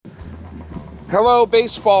Hello,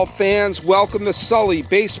 baseball fans. Welcome to Sully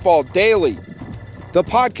Baseball Daily, the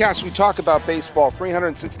podcast we talk about baseball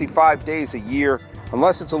 365 days a year,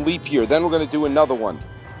 unless it's a leap year. Then we're going to do another one.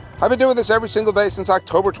 I've been doing this every single day since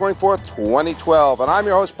October 24th, 2012, and I'm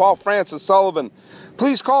your host, Paul Francis Sullivan.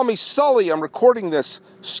 Please call me Sully. I'm recording this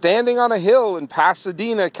standing on a hill in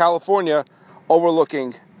Pasadena, California,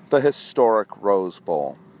 overlooking the historic Rose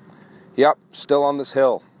Bowl. Yep, still on this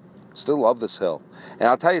hill. Still love this hill. And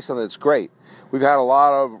I'll tell you something that's great. We've had a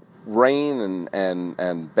lot of rain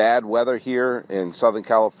and bad weather here in Southern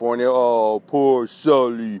California. Oh, poor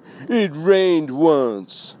Sully. It rained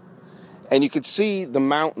once. And you can see the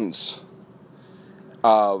mountains,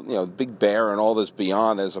 Big Bear and all this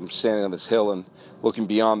beyond as I'm standing on this hill and looking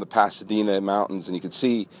beyond the Pasadena mountains. And you can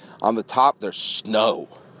see on the top there's snow.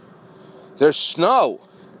 There's snow.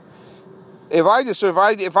 If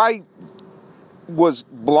I was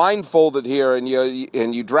blindfolded here and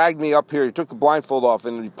you dragged me up here, you took the blindfold off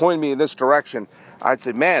and you pointed me in this direction, I'd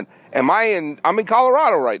say, man, I'm in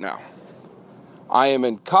Colorado right now. I am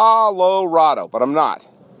in Colorado, but I'm not.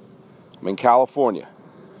 I'm in California.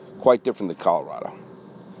 Quite different than Colorado.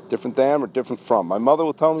 Different than or different from? My mother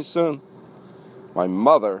will tell me soon. My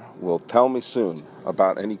mother will tell me soon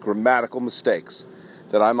about any grammatical mistakes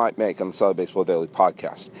that I might make on the Southern Baseball Daily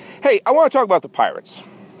podcast. Hey, I want to talk about the Pirates.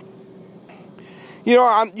 You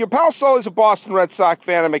know, your pal Sully's a Boston Red Sox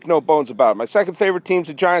fan. I make no bones about it. My second favorite team's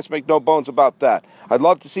the Giants. Make no bones about that. I'd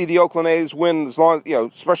love to see the Oakland A's win, as long,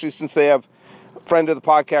 especially since they have a friend of the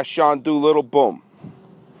podcast, Sean Doolittle. Boom.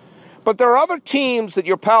 But there are other teams that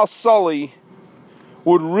your pal Sully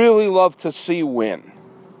would really love to see win.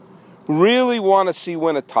 Really want to see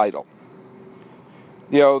win a title.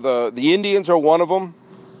 The Indians are one of them.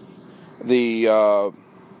 The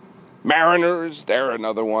Mariners, they're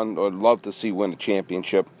another one I'd love to see win a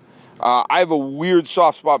championship. I have a weird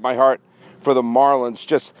soft spot in my heart for the Marlins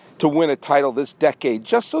just to win a title this decade,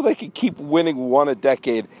 just so they can keep winning one a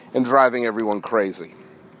decade and driving everyone crazy.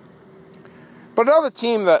 But another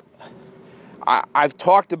team that I've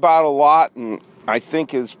talked about a lot and I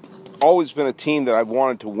think has always been a team that I've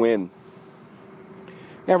wanted to win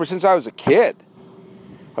ever since I was a kid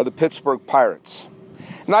are the Pittsburgh Pirates.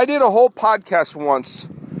 And I did a whole podcast once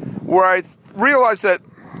where I realized that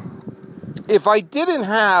if I didn't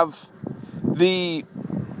have the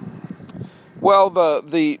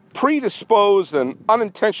predisposed and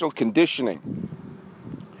unintentional conditioning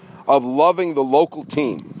of loving the local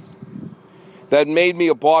team that made me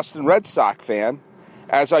a Boston Red Sox fan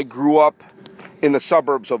as I grew up in the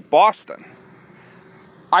suburbs of Boston,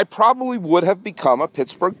 I probably would have become a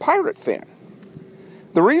Pittsburgh Pirate fan.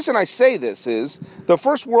 The reason I say this is the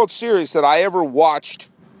first World Series that I ever watched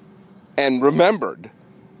and remembered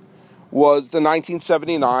was the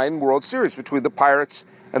 1979 World Series between the Pirates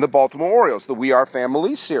and the Baltimore Orioles, the We Are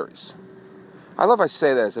Family series. I love I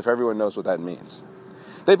say that as if everyone knows what that means.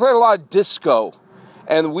 They played a lot of disco,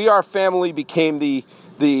 and We Are Family became the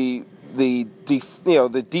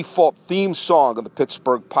default theme song of the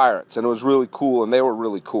Pittsburgh Pirates, and it was really cool, and they were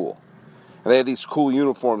really cool. And they had these cool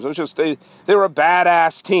uniforms. It was just they were a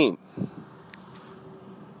badass team.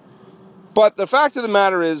 But the fact of the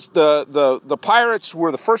matter is the Pirates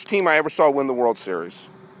were the first team I ever saw win the World Series.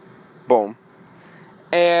 Boom.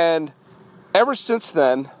 And ever since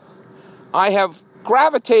then, I have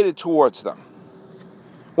gravitated towards them.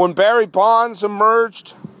 When Barry Bonds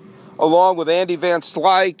emerged, along with Andy Van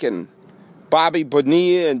Slyke and Bobby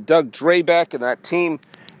Bonilla and Doug Drabek and that team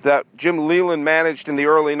that Jim Leyland managed in the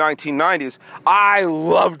early 1990s, I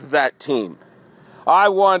loved that team. I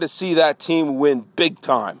wanted to see that team win big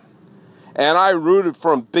time. And I rooted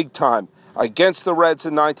for them big time against the Reds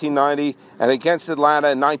in 1990 and against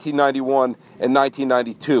Atlanta in 1991 and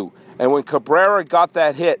 1992. And when Cabrera got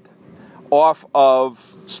that hit off of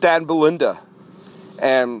Stan Belinda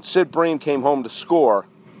and Sid Bream came home to score,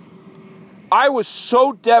 I was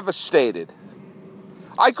so devastated.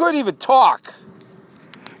 I couldn't even talk.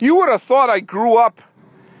 You would have thought I grew up,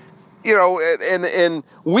 in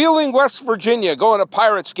Wheeling, West Virginia, going to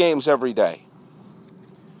Pirates games every day.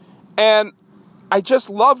 And I just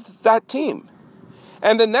loved that team.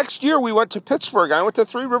 And the next year we went to Pittsburgh. I went to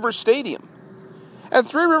Three Rivers Stadium. And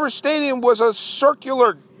Three Rivers Stadium was a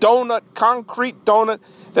circular donut, concrete donut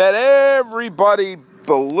that everybody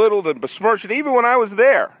belittled and besmirched. And even when I was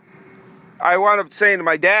there, I wound up saying to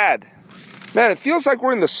my dad, man, it feels like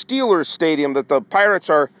we're in the Steelers Stadium that the Pirates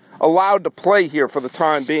are allowed to play here for the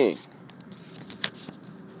time being.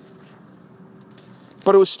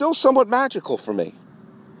 But it was still somewhat magical for me.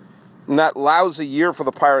 In that lousy year for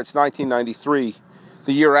the Pirates, 1993,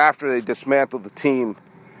 the year after they dismantled the team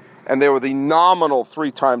And they were the nominal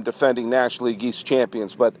 3-time defending National League East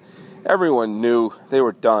champions, but everyone knew they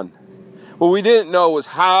were done. What we didn't know was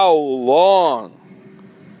how long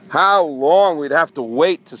we'd have to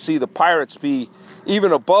wait to see the Pirates be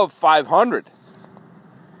even above 500.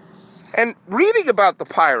 And reading about the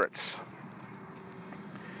Pirates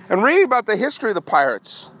and reading about the history of the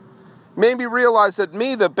Pirates made me realize that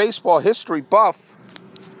me, the baseball history buff,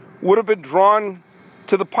 would have been drawn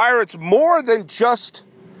to the Pirates more than just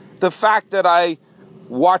the fact that I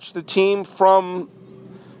watched the team from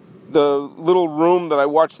the little room that I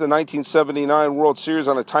watched the 1979 World Series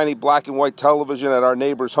on a tiny black and white television at our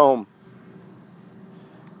neighbor's home.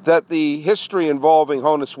 That the history involving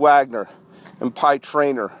Honus Wagner and Pie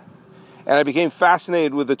Traynor, and I became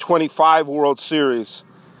fascinated with the 25 World Series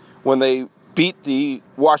when they beat the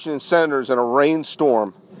Washington Senators in a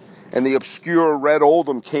rainstorm, and the obscure Red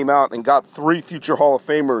Oldham came out and got 3 future Hall of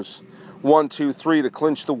Famers, 1, 2, 3, to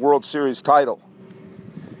clinch the World Series title.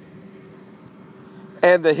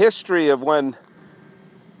 And the history of when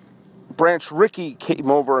Branch Rickey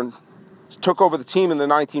came over and took over the team in the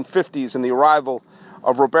 1950s and the arrival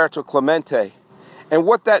of Roberto Clemente, and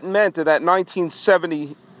what that meant in that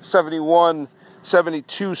 1970, 71,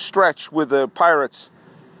 72 stretch with the Pirates,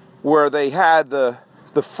 where they had the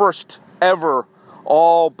first ever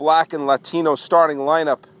all black and Latino starting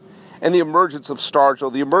lineup, and the emergence of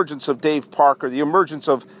Stargell, the emergence of Dave Parker, the emergence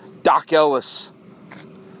of Doc Ellis,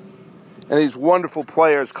 and these wonderful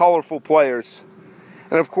players, colorful players,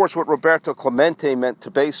 and of course what Roberto Clemente meant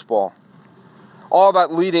to baseball. All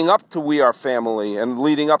that leading up to We Are Family and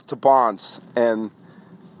leading up to Bonds and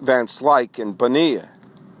Van Slyke and Bonilla.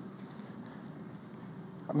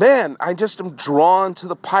 Man, I just am drawn to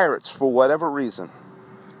the Pirates for whatever reason.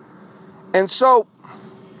 And so,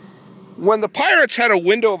 when the Pirates had a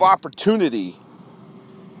window of opportunity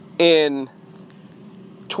in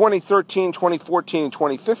 2013, 2014, and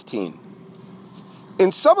 2015,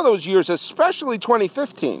 in some of those years, especially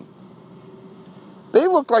 2015, they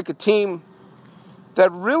looked like a team that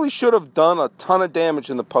really should have done a ton of damage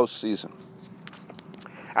in the postseason.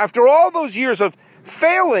 After all those years of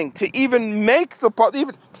failing to even make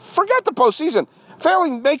forget the postseason,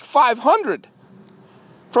 failing to make 500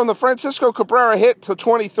 from the Francisco Cabrera hit to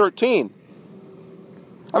 2013.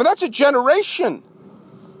 I mean, that's a generation.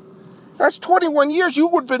 That's 21 years. You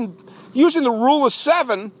would have been using the rule of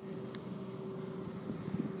 7.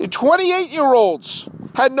 The 28-year-olds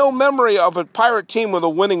had no memory of a Pirate team with a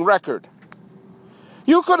winning record.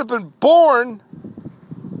 You could have been born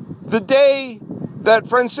the day that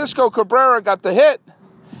Francisco Cabrera got the hit,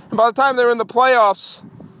 and by the time they were in the playoffs,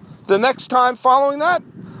 the next time following that,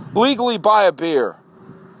 legally buy a beer.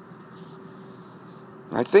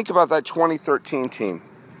 And I think about that 2013 team,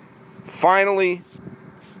 finally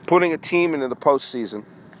putting a team into the postseason.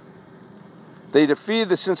 They defeated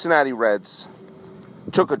the Cincinnati Reds,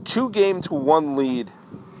 took a 2-1 lead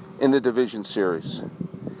in the division series,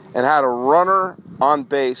 and had a runner on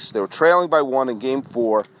base. They were trailing by 1 in Game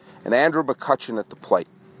 4, and Andrew McCutchen at the plate.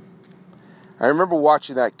 I remember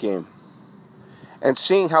watching that game and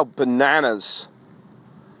seeing how bananas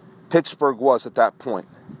Pittsburgh was at that point.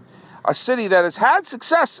 A city that has had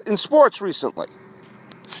success in sports recently.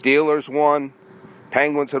 Steelers won,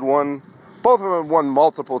 Penguins had won, both of them had won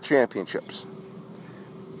multiple championships.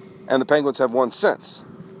 And the Penguins have won since.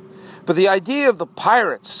 But the idea of the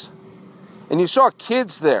Pirates, and you saw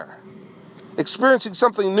kids there experiencing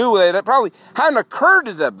something new that probably hadn't occurred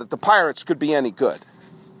to them that the Pirates could be any good.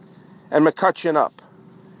 And McCutchen up.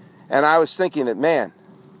 And I was thinking that, man,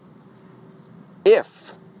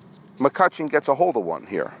 if McCutchen gets a hold of one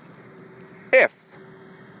here, if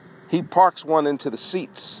he parks one into the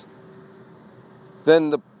seats, then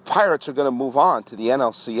the Pirates are going to move on to the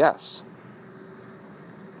NLCS.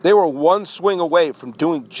 They were one swing away from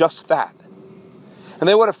doing just that. And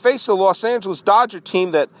they would have faced the Los Angeles Dodger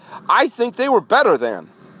team that I think they were better than.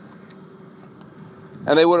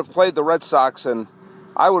 And they would have played the Red Sox, and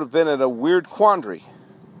I would have been in a weird quandary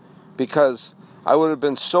because I would have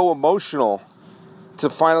been so emotional to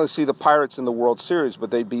finally see the Pirates in the World Series, but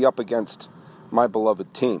they'd be up against my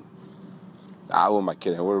beloved team. Who am I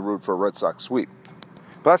kidding? I would have rooted for a Red Sox sweep.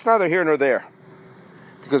 But that's neither here nor there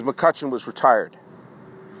because McCutchen was retired.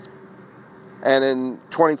 And in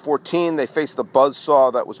 2014, they faced the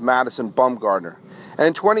buzzsaw that was Madison Bumgarner. And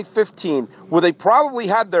in 2015, where they probably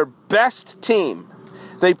had their best team,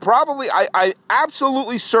 I'm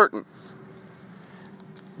absolutely certain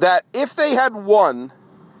that if they had won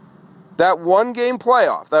that 1-game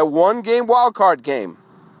playoff, that 1-game wildcard game,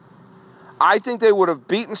 I think they would have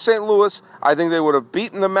beaten St. Louis. I think they would have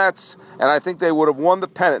beaten the Mets. And I think they would have won the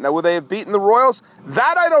pennant. Now, would they have beaten the Royals?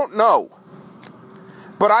 That I don't know.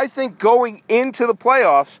 But I think going into the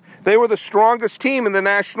playoffs, they were the strongest team in the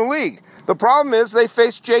National League. The problem is they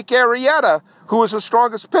faced Jake Arrieta, who was the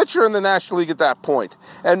strongest pitcher in the National League at that point.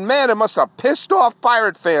 And man, it must have pissed off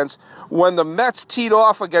Pirate fans when the Mets teed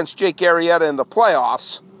off against Jake Arrieta in the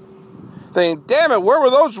playoffs. Thinking, damn it, where were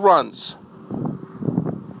those runs?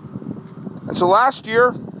 And so last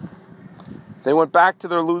year, they went back to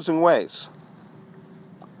their losing ways.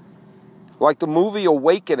 Like the movie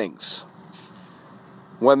Awakenings,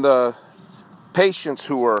 when the patients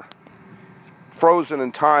who were frozen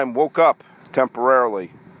in time woke up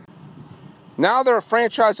temporarily. Now they're a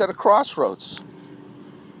franchise at a crossroads.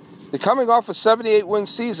 They're coming off a 78-win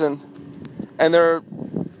season, and their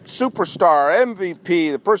superstar,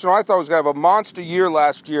 MVP, the person who I thought was going to have a monster year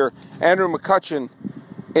last year, Andrew McCutchen,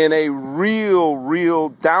 in a real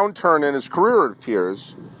downturn in his career, it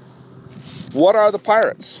appears. What are the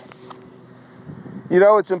Pirates? You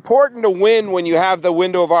know, it's important to win when you have the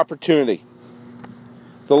window of opportunity.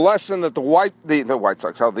 The lesson that the White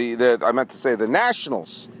Sox, the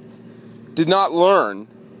Nationals did not learn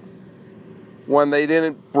when they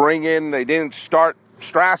didn't start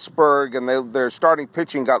Strasburg, and their starting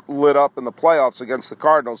pitching got lit up in the playoffs against the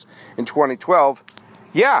Cardinals in 2012.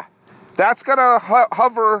 Yeah, that's going to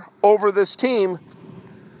hover over this team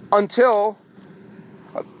until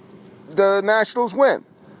the Nationals win.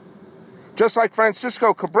 Just like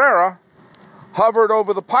Francisco Cabrera hovered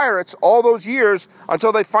over the Pirates all those years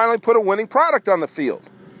until they finally put a winning product on the field.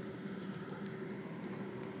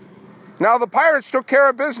 Now the Pirates took care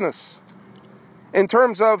of business in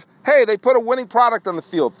terms of, hey, they put a winning product on the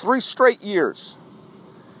field 3 straight years.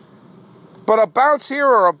 But a bounce here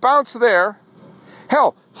or a bounce there,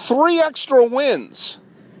 hell, 3 extra wins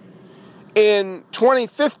in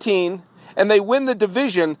 2015, and they win the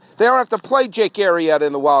division. They don't have to play Jake Arrieta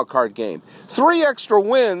in the wild card game. 3 extra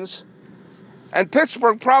wins, and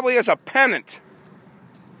Pittsburgh probably has a pennant.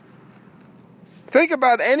 Think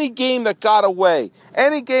about any game that got away.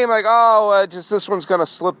 Any game like, just this one's going to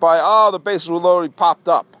slip by. Oh, the bases were loaded, popped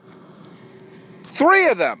up. 3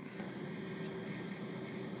 of them.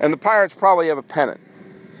 And the Pirates probably have a pennant.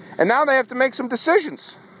 And now they have to make some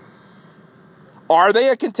decisions. Are they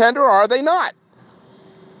a contender or are they not?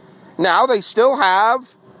 Now they still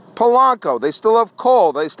have Polanco. They still have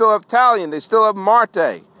Cole. They still have Talion. They still have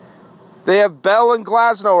Marte. They have Bell and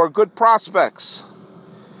Glasnow are good prospects.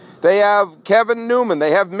 They have Kevin Newman.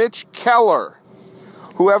 They have Mitch Keller,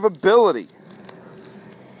 who have ability.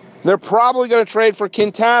 They're probably going to trade for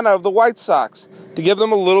Quintana of the White Sox to give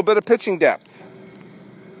them a little bit of pitching depth.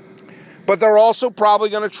 But they're also probably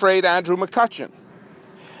going to trade Andrew McCutchen.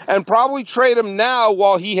 And probably trade him now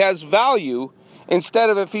while he has value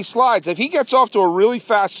instead of if he slides. If he gets off to a really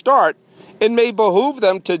fast start, it may behoove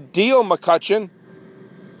them to deal McCutchen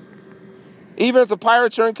even if the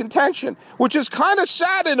Pirates are in contention, which is kind of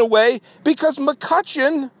sad in a way because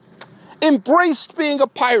McCutchen embraced being a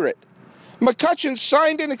Pirate. McCutchen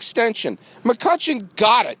signed an extension. McCutchen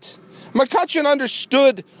got it. McCutchen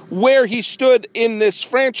understood where he stood in this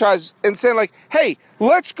franchise and saying like, hey,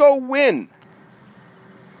 let's go win.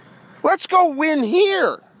 Let's go win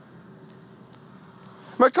here.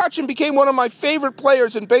 McCutchen became one of my favorite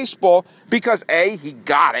players in baseball because A, he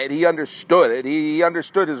got it. He understood it. He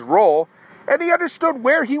understood his role. And he understood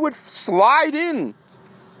where he would slide in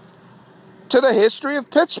to the history of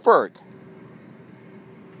Pittsburgh.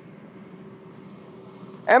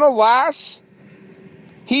 And alas,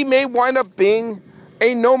 he may wind up being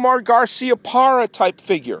a Nomar Garciaparra type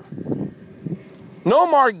figure.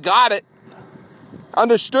 Nomar got it,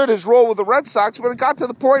 understood his role with the Red Sox, but it got to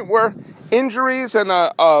the point where injuries and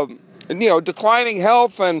declining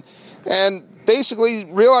health and basically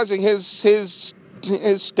realizing his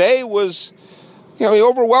stay was, he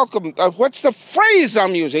overwhelmed. What's the phrase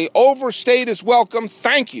I'm using? He overstayed his welcome.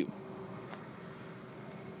 Thank you.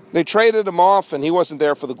 They traded him off, and he wasn't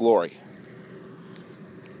there for the glory.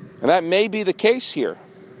 And that may be the case here.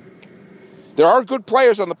 There are good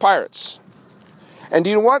players on the Pirates. And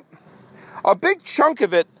you know what? A big chunk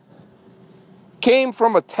of it came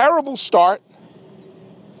from a terrible start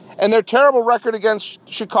and their terrible record against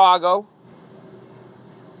Chicago.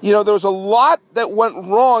 There was a lot that went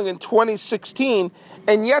wrong in 2016,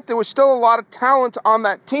 and yet there was still a lot of talent on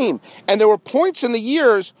that team. And there were points in the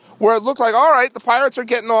years where it looked like, all right, the Pirates are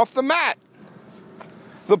getting off the mat.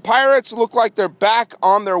 The Pirates look like they're back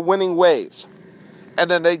on their winning ways. And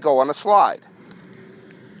then they go on a slide.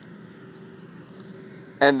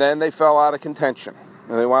 And then they fell out of contention,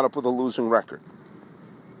 and they wound up with a losing record.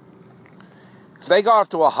 they got off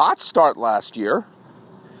to a hot start last year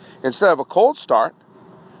instead of a cold start,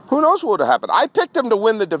 who knows what would have happened. I picked them to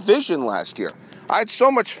win the division last year. I had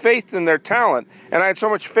so much faith in their talent, and I had so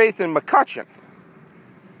much faith in McCutchen.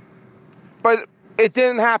 But it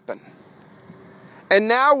didn't happen. And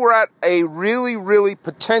now we're at a really, really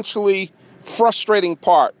potentially frustrating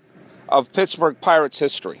part of Pittsburgh Pirates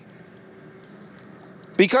history.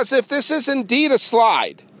 Because if this is indeed a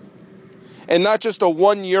slide, and not just a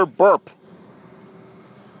one-year burp,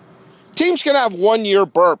 teams can have one-year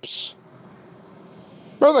burps.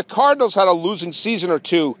 Remember, the Cardinals had a losing season or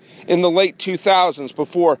two in the late 2000s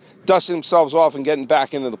before dusting themselves off and getting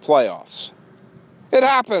back into the playoffs. It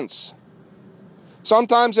happens.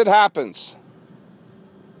 Sometimes it happens.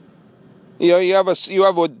 You know, you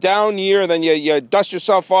have a down year, then you dust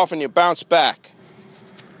yourself off and you bounce back.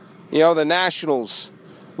 You know, the Nationals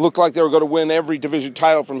looked like they were going to win every division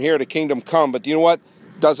title from here to Kingdom Come, but you know what?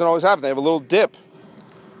 Doesn't always happen. They have a little dip.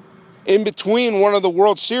 In between one of the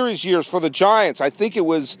World Series years for the Giants, I think it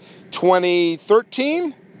was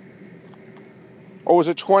 2013? Or was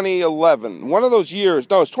it 2011? One of those years,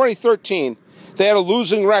 no, it was 2013. They had a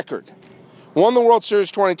losing record. Won the World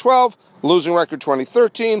Series 2012, losing record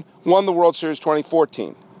 2013, won the World Series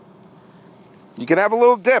 2014. You can have a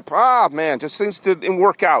little dip. Ah, man, just things didn't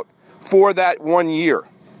work out for that 1 year.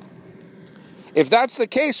 If that's the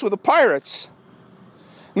case with the Pirates,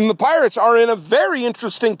 then the Pirates are in a very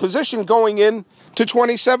interesting position going into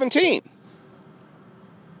 2017.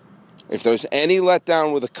 If there's any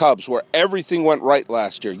letdown with the Cubs where everything went right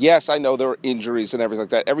last year, yes, I know there were injuries and everything like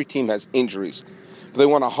that. Every team has injuries. But they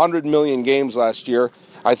won 100 million games last year.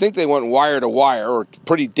 I think they went wire to wire, or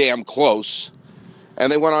pretty damn close, and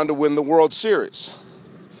they went on to win the World Series.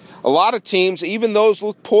 A lot of teams, even those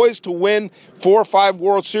look poised to win 4 or 5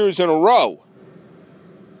 World Series in a row,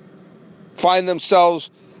 find themselves,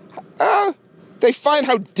 they find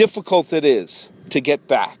how difficult it is to get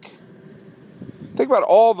back. Think about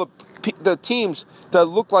all the teams that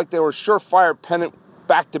look like they were surefire pennant,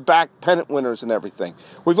 back-to-back pennant winners and everything.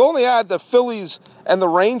 We've only had the Phillies and the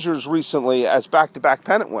Rangers recently as back-to-back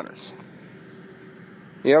pennant winners.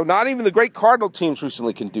 You know, not even the great Cardinal teams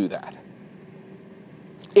recently can do that.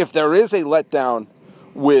 If there is a letdown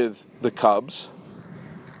with the Cubs,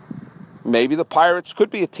 maybe the Pirates could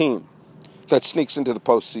be a team that sneaks into the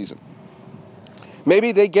postseason.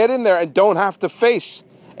 Maybe they get in there and don't have to face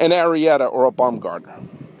an Arrieta or a Bumgarner.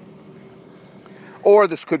 Or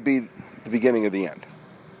this could be the beginning of the end.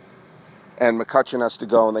 And McCutchen has to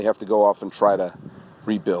go, and they have to go off and try to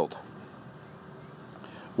rebuild.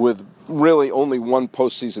 With really only one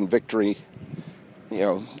postseason victory, you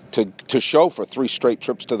know, to show for 3 straight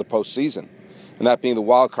trips to the postseason. And that being the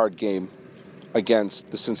wild card game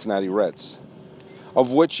against the Cincinnati Reds.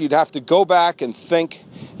 Of which you'd have to go back and think,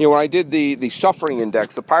 you know, when I did the suffering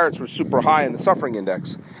index, the Pirates were super high in the suffering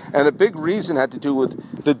index. And a big reason had to do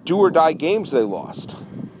with the do-or-die games they lost.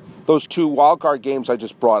 Those 2 wildcard games I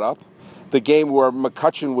just brought up. The game where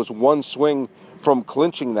McCutchen was 1 swing from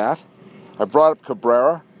clinching that. I brought up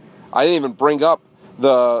Cabrera. I didn't even bring up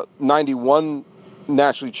the 91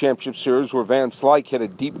 National League Championship Series where Van Slyke hit a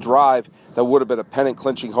deep drive that would have been a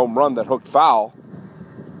pennant-clinching home run that hooked foul.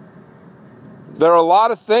 There are a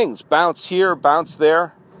lot of things. Bounce here, bounce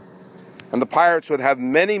there. And the Pirates would have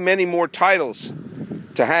many, many more titles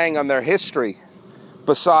to hang on their history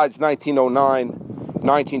besides 1909,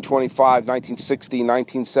 1925, 1960,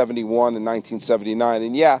 1971, and 1979.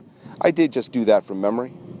 And yeah, I did just do that from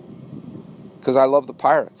memory because I love the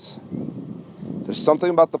Pirates. There's something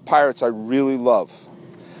about the Pirates I really love.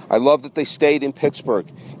 I love that they stayed in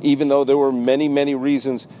Pittsburgh, even though there were many, many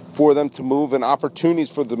reasons for them to move and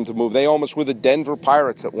opportunities for them to move. They almost were the Denver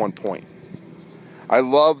Pirates at one point. I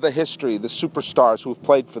love the history, the superstars who have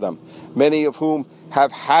played for them, many of whom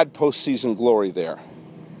have had postseason glory there.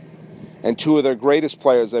 And 2 of their greatest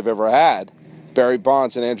players they've ever had, Barry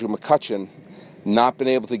Bonds and Andrew McCutchen, not been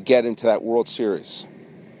able to get into that World Series.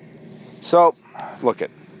 So, look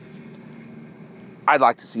it. I'd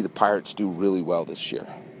like to see the Pirates do really well this year.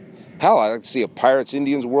 Hell, I'd like to see a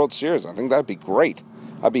Pirates-Indians World Series. I think that'd be great.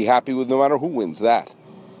 I'd be happy with no matter who wins that.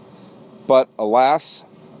 But, alas,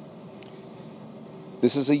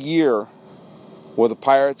 this is a year where the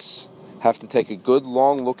Pirates have to take a good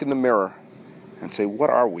long look in the mirror and say, what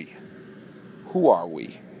are we? Who are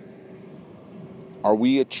we? Are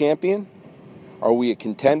we a champion? Are we a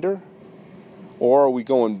contender? Or are we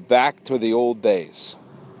going back to the old days?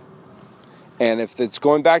 And if it's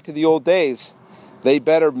going back to the old days, they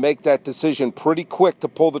better make that decision pretty quick to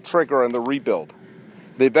pull the trigger on the rebuild.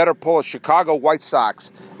 They better pull a Chicago White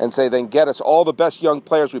Sox and say, then get us all the best young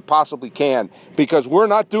players we possibly can, because we're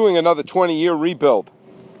not doing another 20-year rebuild.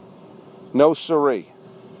 No siree.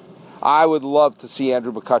 I would love to see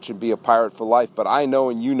Andrew McCutchen be a Pirate for life, but I know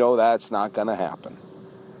and you know that's not going to happen.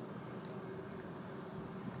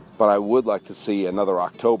 But I would like to see another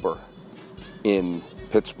October in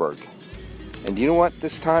Pittsburgh. And you know what,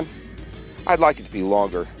 this time? I'd like it to be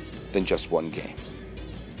longer than just one game.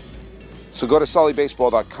 So go to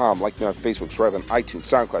SullyBaseball.com, like me on Facebook, subscribe on iTunes,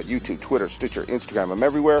 SoundCloud, YouTube, Twitter, Stitcher, Instagram. I'm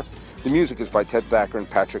everywhere. The music is by Ted Thacker and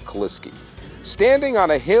Patrick Kaliski. Standing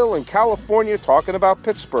on a hill in California talking about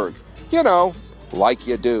Pittsburgh. You know, like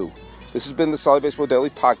you do. This has been the Sully Baseball Daily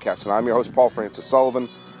Podcast, and I'm your host, Paul Francis Sullivan.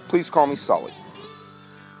 Please call me Sully.